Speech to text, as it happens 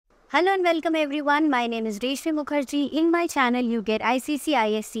Hello and welcome everyone. My name is Reshmi Mukherjee. In my channel, you get ICC,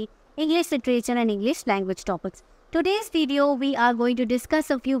 ISC, English Literature and English Language topics. Today's video, we are going to discuss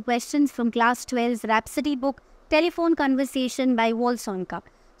a few questions from Class 12's Rhapsody book, Telephone Conversation by Wolsonka.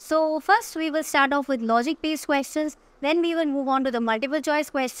 So first, we will start off with logic-based questions. Then we will move on to the multiple choice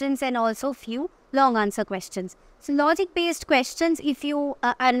questions and also few long answer questions. So logic-based questions,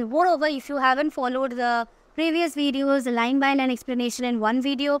 and moreover, if you haven't followed the previous videos, the line by line explanation in one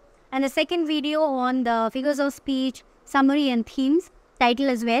video, and the second video on the figures of speech, summary and themes, title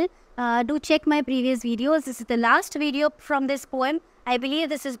as well. Do check my previous videos. This is the last video from this poem. I believe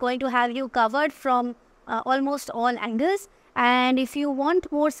this is going to have you covered from almost all angles. And if you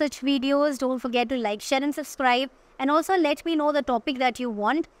want more such videos, don't forget to like, share and subscribe. And also let me know the topic that you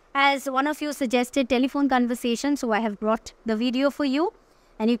want. As one of you suggested telephone conversation, so I have brought the video for you.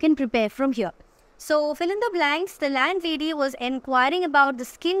 And you can prepare from here. So, fill in the blanks. The landlady was inquiring about the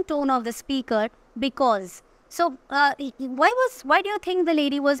skin tone of the speaker because... So, why do you think the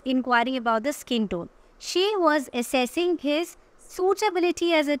lady was inquiring about the skin tone? She was assessing his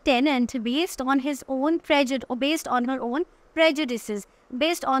suitability as a tenant based on his own prejudice, or based on her own prejudices,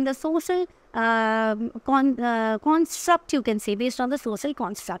 based on the social construct, you can say, based on the social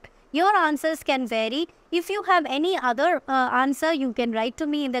construct. Your answers can vary. If you have any other answer, you can write to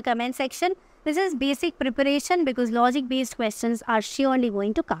me in the comment section. This is basic preparation because logic-based questions are surely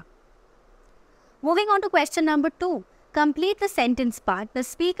going to come. Moving on to question number 2. Complete the sentence part. The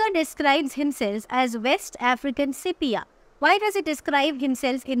speaker describes himself as West African sepia. Why does he describe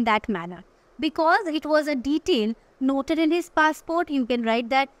himself in that manner? Because it was a detail noted in his passport. You can write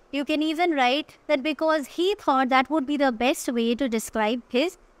that. You can even write that because he thought that would be the best way to describe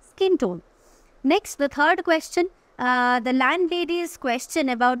his skin tone. Next, the third question. The landlady's question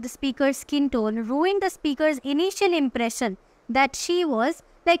about the speaker's skin tone ruined the speaker's initial impression that she was,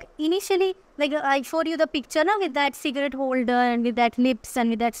 I showed you the picture now with that cigarette holder and with that lips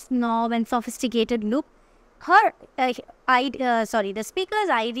and with that snob and sophisticated look. The speaker's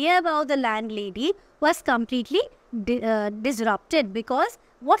idea about the landlady was completely disrupted because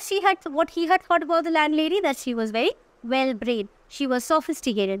what he had thought about the landlady, that she was very well-bred, she was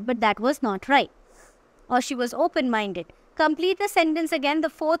sophisticated, but that was not right. Or she was open-minded. Complete the sentence again. The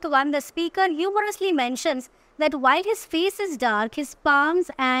fourth one, the speaker humorously mentions that while his face is dark, his palms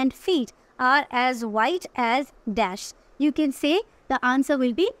and feet are as white as dash. You can say the answer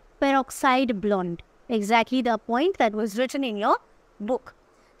will be peroxide blonde. Exactly the point that was written in your book.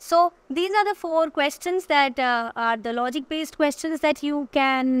 So, these are the 4 questions that are the logic-based questions that you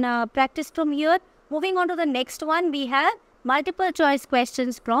can practice from here. Moving on to the next one, we have multiple choice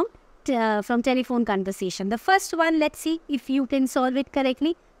questions from telephone conversation. The first one, let's see if you can solve it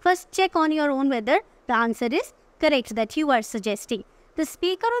correctly. First, check on your own whether the answer is correct that you are suggesting. The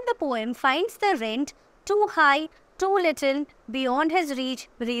speaker on the poem finds the rent too high, too little, beyond his reach,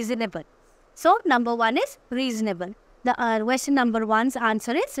 reasonable. So, number 1 is reasonable. The question number 1's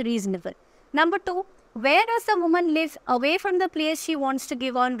answer is reasonable. Number 2, where does the woman live? Away from the place she wants to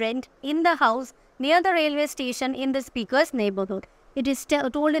give on rent, in the house, near the railway station, in the speaker's neighborhood. It is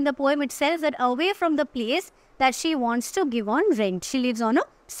told in the poem itself that away from the place that she wants to give on rent. She lives on a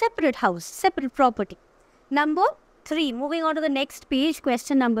separate house, separate property. Number 3, moving on to the next page,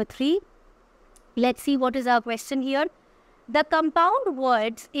 question number 3. Let's see what is our question here. The compound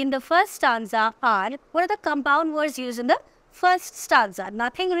words in the first stanza are, what are the compound words used in the first stanza?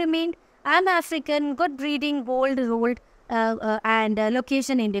 Nothing remained, I'm African, good breeding, bold, rolled, and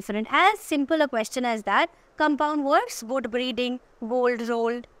location indifferent. As simple a question as that. Compound words, good breeding, bold,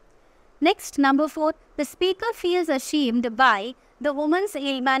 rolled. Next, number 4. The speaker feels ashamed by the woman's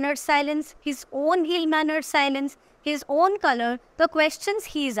ill-mannered silence, his own ill-mannered silence, his own color, the questions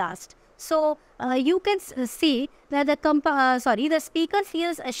he is asked. So, you can see that the speaker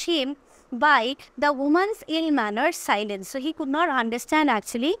feels ashamed by the woman's ill-mannered silence. So, he could not understand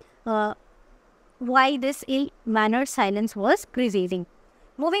actually why this ill-mannered silence was prevailing.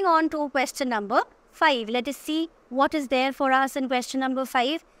 Moving on to question number 5. Let us see what is there for us in question number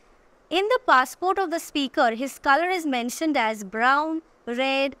 5. In the passport of the speaker, his color is mentioned as brown,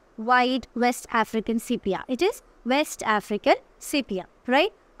 red, white, West African sepia. It is West African sepia,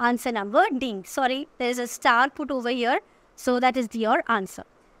 right? Answer number D. Sorry, there is a star put over here. So that is your answer.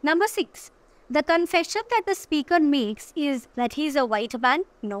 Number 6. The confession that the speaker makes is that he is a white man.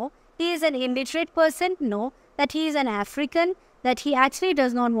 No. He is an illiterate person. No. That he is an African. That he actually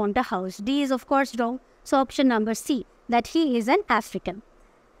does not want a house. D is of course wrong. So option number C, that he is an African.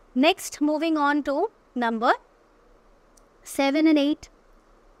 Next, moving on to number 7 and 8.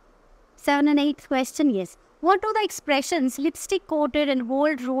 7 and 8th question, yes. What do the expressions lipstick coated and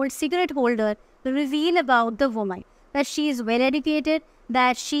gold rolled cigarette holder reveal about the woman? That she is well educated,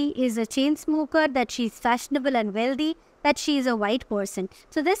 that she is a chain smoker, that she is fashionable and wealthy, that she is a white person.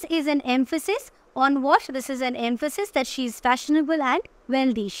 So this is an emphasis on what? This is an emphasis that she is fashionable and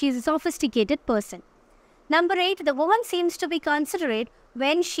wealthy. She is a sophisticated person. Number 8, the woman seems to be considerate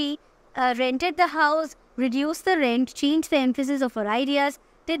when she rented the house, reduced the rent, changed the emphasis of her ideas,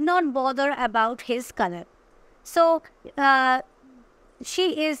 did not bother about his color. So,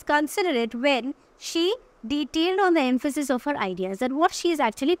 she is considerate when she detailed on the emphasis of her ideas and what she is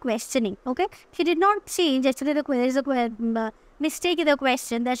actually questioning. Okay, she did not change. Actually, there is a mistake in the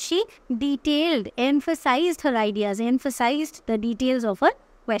question that she detailed, emphasized her ideas, emphasized the details of her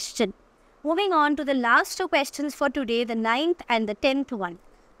question. Moving on to the last 2 questions for today, the 9th and the 10th one.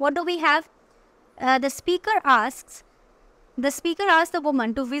 What do we have? The speaker asks the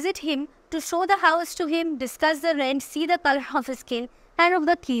woman to visit him, to show the house to him, discuss the rent, see the color of his skin, hand over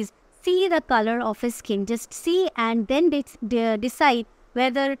the keys. See the color of his skin. Just see and then decide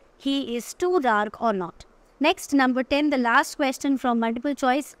whether he is too dark or not. Next, number 10, the last question from multiple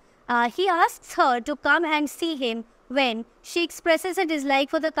choice. He asks her to come and see him when she expresses a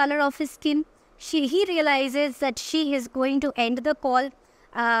dislike for the color of his skin. He realizes that she is going to end the call.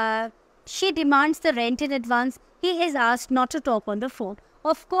 She demands the rent in advance. He is asked not to talk on the phone.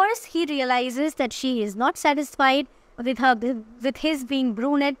 Of course, he realizes that she is not satisfied with his being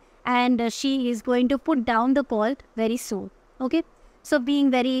brunette, and she is going to put down the call very soon. Okay, so being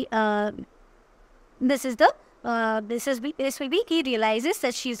very this will be he realizes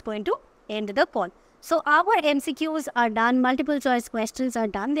that she is going to end the call. So our MCQs are done, multiple choice questions are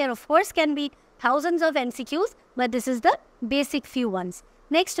done. There of course can be thousands of MCQs, but this is the basic few ones.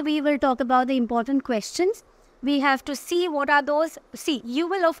 Next we will talk about the important questions. We have to see what are those. See, you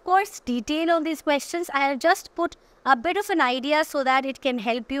will of course detail on these questions. I have just put a bit of an idea so that it can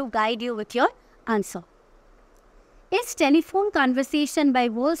help you, guide you with your answer. Is Telephone Conversation by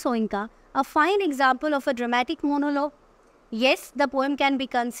Wolsoinka a fine example of a dramatic monologue? Yes, the poem can be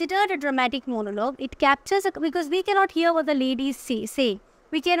considered a dramatic monologue. It captures, because we cannot hear what the ladies say.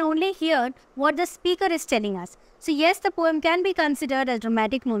 We can only hear what the speaker is telling us. So yes, the poem can be considered a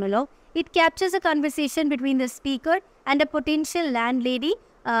dramatic monologue. It captures a conversation between the speaker and a potential landlady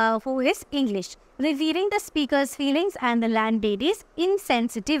who is English, revealing the speaker's feelings and the landlady's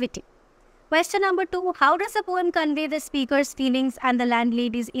insensitivity. Question number 2. How does the poem convey the speaker's feelings and the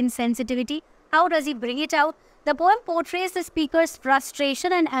landlady's insensitivity? How does he bring it out? The poem portrays the speaker's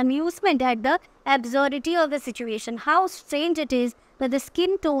frustration and amusement at the absurdity of the situation. How strange it is that the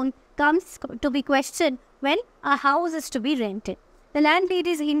skin tone comes to be questioned when a house is to be rented. The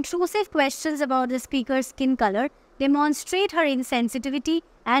landlady's intrusive questions about the speaker's skin color demonstrate her insensitivity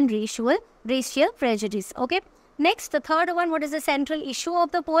and racial prejudice. Okay. Next, the third one, what is the central issue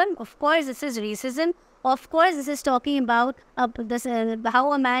of the poem? Of course, this is racism. Of course, this is talking about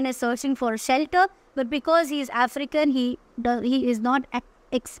how a man is searching for shelter, but because he is African, he is not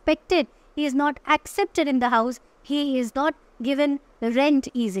expected, he is not accepted in the house, he is not given rent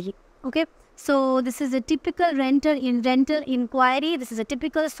easily. Okay, so this is a typical rental inquiry. This is a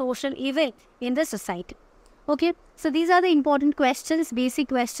typical social evil in the society. Okay, so these are the important questions, basic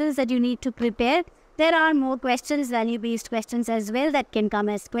questions that you need to prepare. There are more questions, value-based questions as well that can come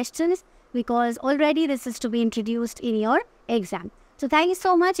as questions, because already this is to be introduced in your exam. So thank you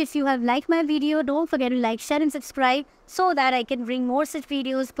so much. If you have liked my video, don't forget to like, share and subscribe so that I can bring more such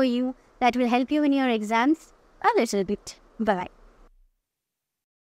videos for you that will help you in your exams a little bit. Bye-bye.